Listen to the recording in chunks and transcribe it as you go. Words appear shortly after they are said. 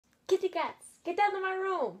Kitty cats, get down to my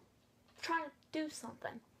room. I'm trying to do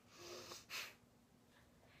something.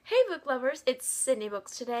 Hey book lovers, it's Sydney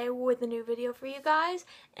Books today with a new video for you guys,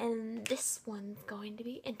 and this one's going to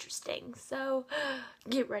be interesting, so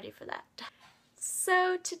get ready for that.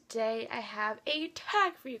 So today I have a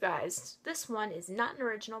tag for you guys. This one is not an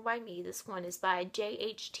original by me, this one is by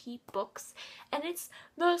JHT Books, and it's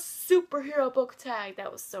the superhero book tag.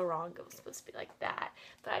 That was so wrong, it was supposed to be like that,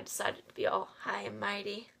 but I decided to be all high and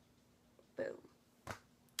mighty. Boom.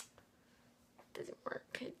 Doesn't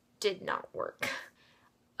work. It did not work.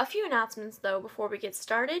 A few announcements though before we get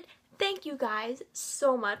started. Thank you guys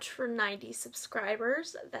so much for 90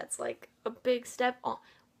 subscribers. That's like a big step.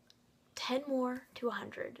 10 more to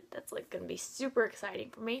 100. That's like gonna be super exciting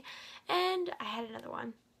for me. And I had another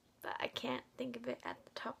one, but I can't think of it at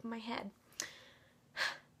the top of my head.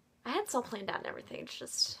 I had it all planned out and everything. It's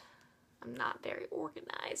just I'm not very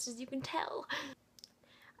organized, as you can tell.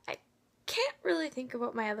 I can't really think of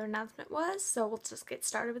what my other announcement was, so we'll just get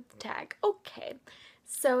started with the tag. Okay.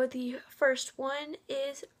 So the first one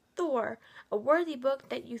is Thor, a worthy book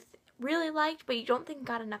that you really liked but you don't think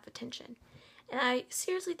got enough attention. And I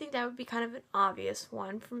seriously think that would be kind of an obvious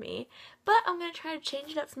one for me, but I'm going to try to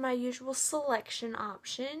change it up from my usual selection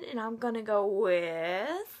option, and I'm going to go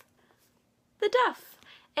with The Duff.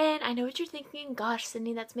 And I know what you're thinking, gosh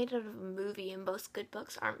Sydney, that's made out of a movie and most good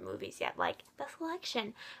books aren't movies yet, like The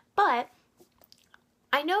Selection. But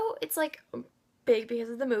I know it's like big because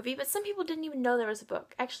of the movie, but some people didn't even know there was a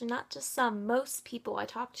book. Actually, not just some. Most people I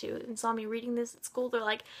talked to and saw me reading this at school, they're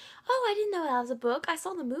like, oh, I didn't know that was a book. I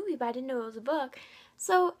saw the movie, but I didn't know it was a book.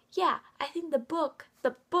 So, yeah, I think the book,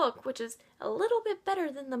 which is a little bit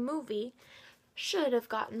better than the movie, should have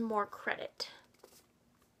gotten more credit.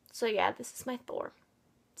 So, yeah, this is my Thor.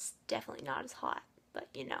 It's definitely not as hot, but,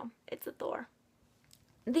 you know, it's a Thor.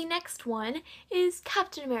 The next one is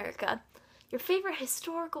Captain America, your favorite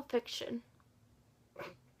historical fiction.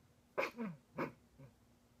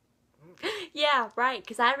 Yeah, right,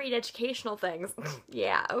 because I read educational things.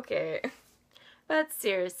 Yeah, okay. But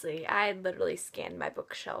seriously, I literally scanned my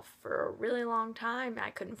bookshelf for a really long time and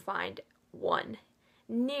I couldn't find one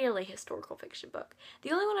nearly historical fiction book.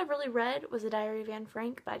 The only one I've really read was A Diary of Anne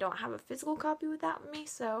Frank, but I don't have a physical copy with that with me,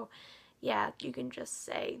 so yeah, you can just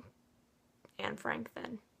say Anne Frank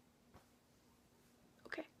then.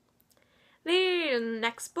 Okay. The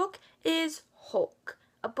next book is Hulk.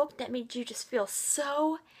 A book that made you just feel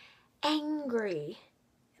so angry.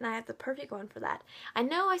 And I have the perfect one for that. I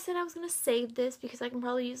know I said I was going to save this because I can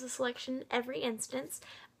probably use the selection in every instance,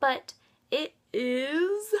 but it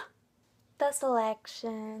is The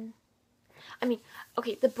Selection. I mean,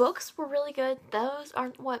 okay, the books were really good. Those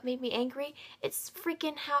aren't what made me angry. It's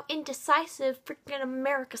freaking how indecisive freaking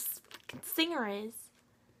America's freaking singer is.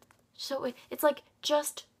 So it's like,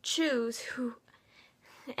 just choose who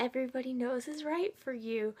everybody knows is right for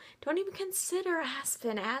you. Don't even consider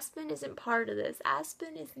Aspen. Aspen isn't part of this.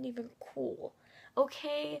 Aspen isn't even cool.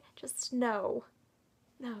 Okay? Just no.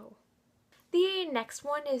 No. The next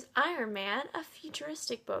one is Iron Man, a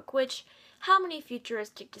futuristic book, which, how many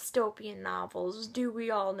futuristic dystopian novels do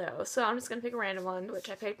we all know? So I'm just going to pick a random one, which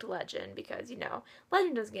I picked Legend, because, you know,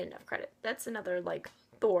 Legend doesn't get enough credit. That's another, like,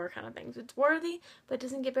 Thor kind of thing. It's worthy, but it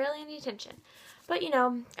doesn't get barely any attention. But, you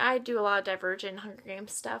know, I do a lot of Divergent Hunger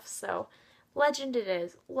Games stuff, so Legend it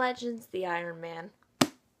is. Legend's the Iron Man.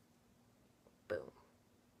 Boom.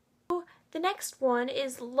 The next one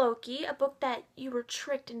is Loki, a book that you were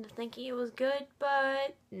tricked into thinking it was good,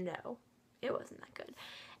 but no, it wasn't that good.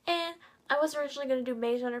 And I was originally going to do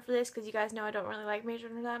Maze Runner for this, because you guys know I don't really like Maze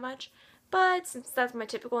Runner that much, but since that's my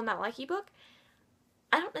typical not likey book,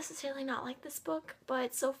 I don't necessarily not like this book,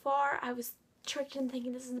 but so far I was tricked into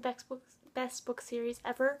thinking this is the best book series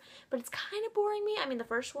ever, but it's kind of boring me. I mean, the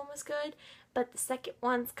first one was good, but the second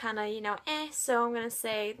one's kind of, you know, so I'm going to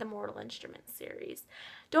say the Mortal Instruments series.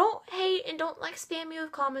 Don't hate and don't, like, spam me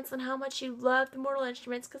with comments on how much you love the Mortal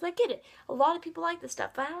Instruments, because I get it. A lot of people like this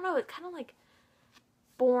stuff, but I don't know, it kind of, like,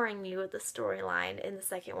 boring me with the storyline in the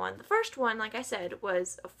second one. The first one, like I said,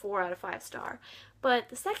 was a 4 out of 5 star, but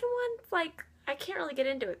the second one, like, I can't really get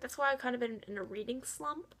into it. That's why I've kind of been in a reading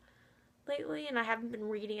slump lately, and I haven't been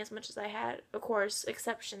reading as much as I had. Of course,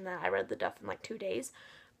 exception that I read The Duff in like 2 days,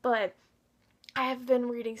 but I have been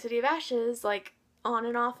reading City of Ashes like on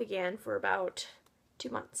and off again for about 2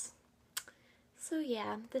 months. So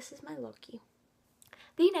yeah, this is my Loki.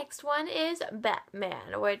 The next one is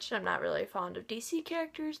Batman, which I'm not really fond of DC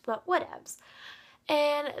characters, but whatevs.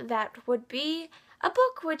 And that would be a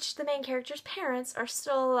book which the main character's parents are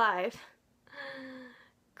still alive.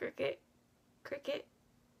 Cricket, cricket,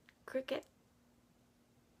 cricket.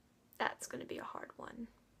 That's going to be a hard one.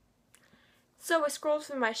 So I scrolled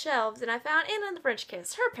through my shelves and I found Anna and the French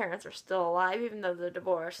Kiss. Her parents are still alive, even though they're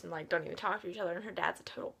divorced and like don't even talk to each other, and her dad's a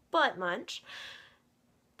total butt munch.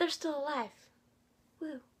 They're still alive.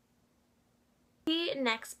 Woo. The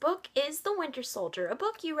next book is The Winter Soldier, a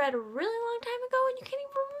book you read a really long time ago and you can't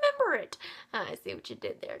even remember it. I see what you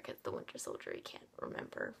did there, because The Winter Soldier, he can't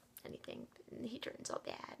remember anything. He turns all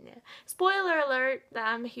bad. No. Spoiler alert,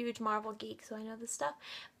 I'm a huge Marvel geek, so I know this stuff.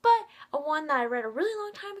 But a one that I read a really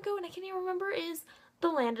long time ago and I can't even remember is The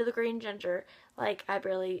Land of the Green Ginger. Like, I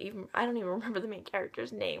don't even remember the main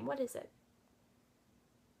character's name. What is it?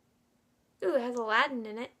 Ooh, it has Aladdin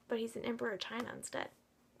in it, but he's an Emperor of China instead.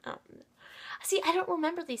 See, I don't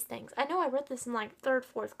remember these things. I know I read this in like 3rd,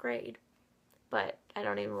 4th grade, but I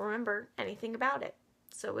don't even remember anything about it.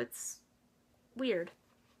 So it's weird.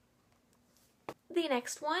 The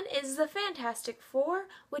next one is The Fantastic Four,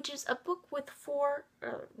 which is a book with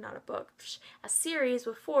a series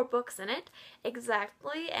with 4 books in it,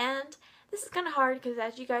 exactly, and this is kind of hard because,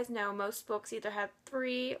 as you guys know, most books either have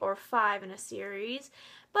 3 or 5 in a series,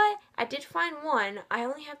 but I did find one. I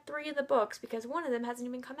only have 3 of the books because one of them hasn't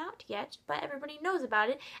even come out yet, but everybody knows about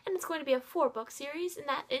it, and it's going to be a 4-book series, and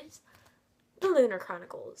that is The Lunar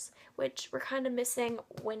Chronicles, which we're kind of missing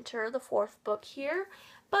Winter, the 4th book here,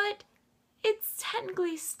 but it's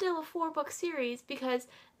technically still a 4-book series because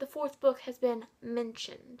the 4th book has been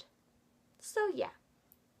mentioned. So yeah,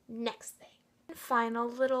 next thing. And final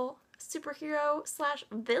little superhero slash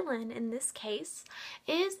villain in this case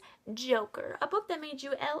is Joker, a book that made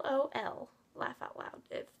you LOL, laugh out loud,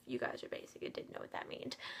 if you guys are basic and didn't know what that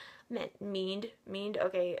meant. I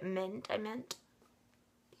meant.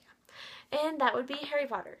 Yeah. And that would be Harry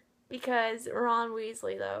Potter, because Ron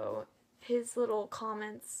Weasley, though, his little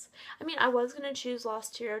comments, I mean, I was going to choose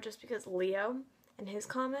Lost Hero just because Leo and his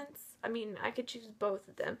comments, I mean, I could choose both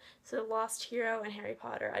of them. So Lost Hero and Harry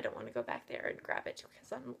Potter, I don't want to go back there and grab it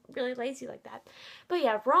because I'm really lazy like that. But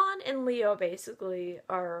yeah, Ron and Leo basically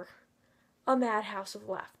are a madhouse of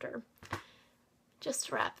laughter. Just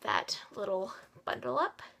to wrap that little bundle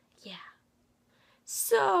up, yeah.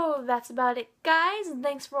 So that's about it, guys.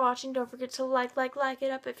 Thanks for watching. Don't forget to like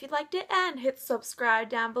it up if you liked it, and hit subscribe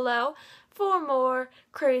down below for more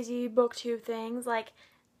crazy booktube things like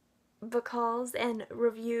book hauls and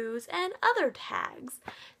reviews and other tags.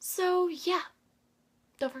 So yeah,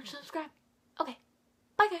 don't forget to subscribe. Okay,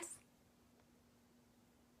 bye guys.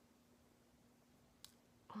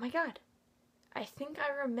 Oh my god, I think I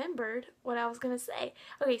remembered what I was gonna say.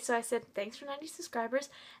 Okay, so I said thanks for 90 subscribers,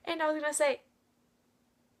 and I was gonna say,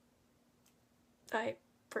 I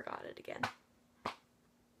forgot it again.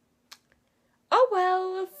 Oh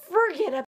well, forget about it.